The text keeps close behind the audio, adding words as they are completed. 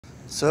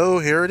So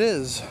here it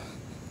is.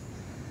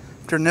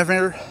 After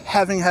never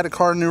having had a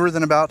car newer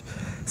than about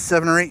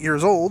 7 or 8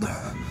 years old,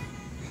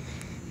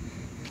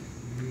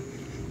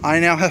 I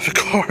now have a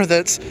car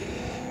that's,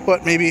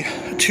 what, maybe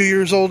 2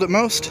 years old at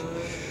most.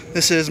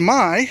 This is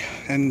my,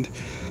 and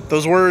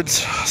those words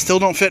still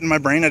don't fit in my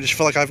brain. I just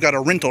feel like I've got a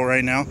rental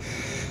right now.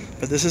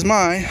 But this is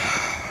my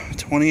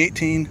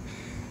 2018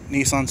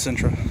 Nissan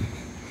Sentra.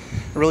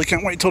 I really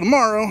can't wait till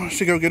tomorrow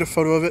to go get a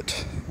photo of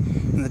it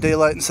in the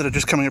daylight instead of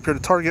just coming up here to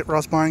Target where I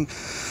was buying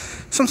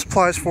some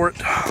supplies for it.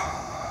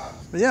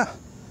 But yeah,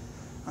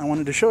 I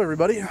wanted to show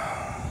everybody.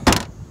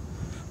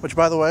 Which,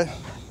 by the way,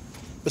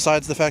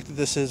 besides the fact that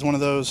this is one of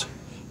those,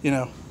 you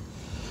know,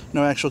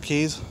 no actual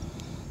keys,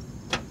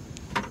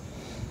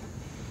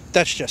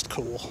 that's just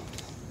cool.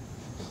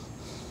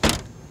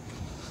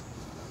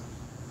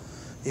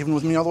 Even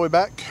with me all the way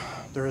back,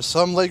 there is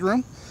some leg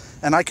room,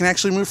 and I can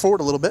actually move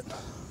forward a little bit.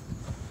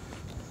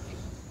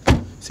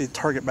 See the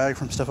Target bag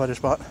from stuff I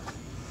just bought.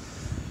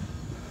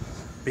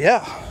 But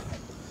yeah,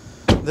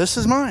 this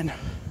is mine.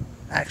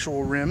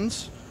 Actual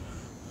rims,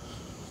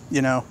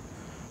 you know,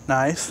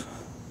 nice.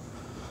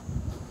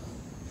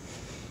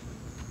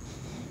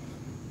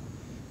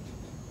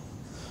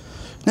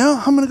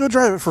 Now I'm gonna go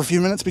drive it for a few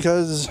minutes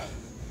because,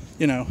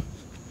 you know,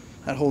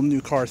 that whole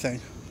new car thing.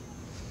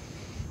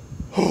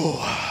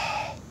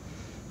 Oh,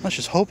 let's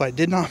just hope I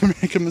did not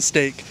make a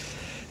mistake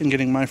in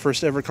getting my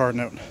first ever car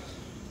note.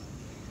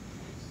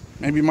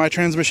 Maybe my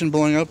transmission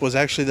blowing up was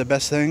actually the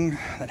best thing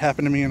that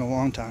happened to me in a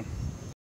long time.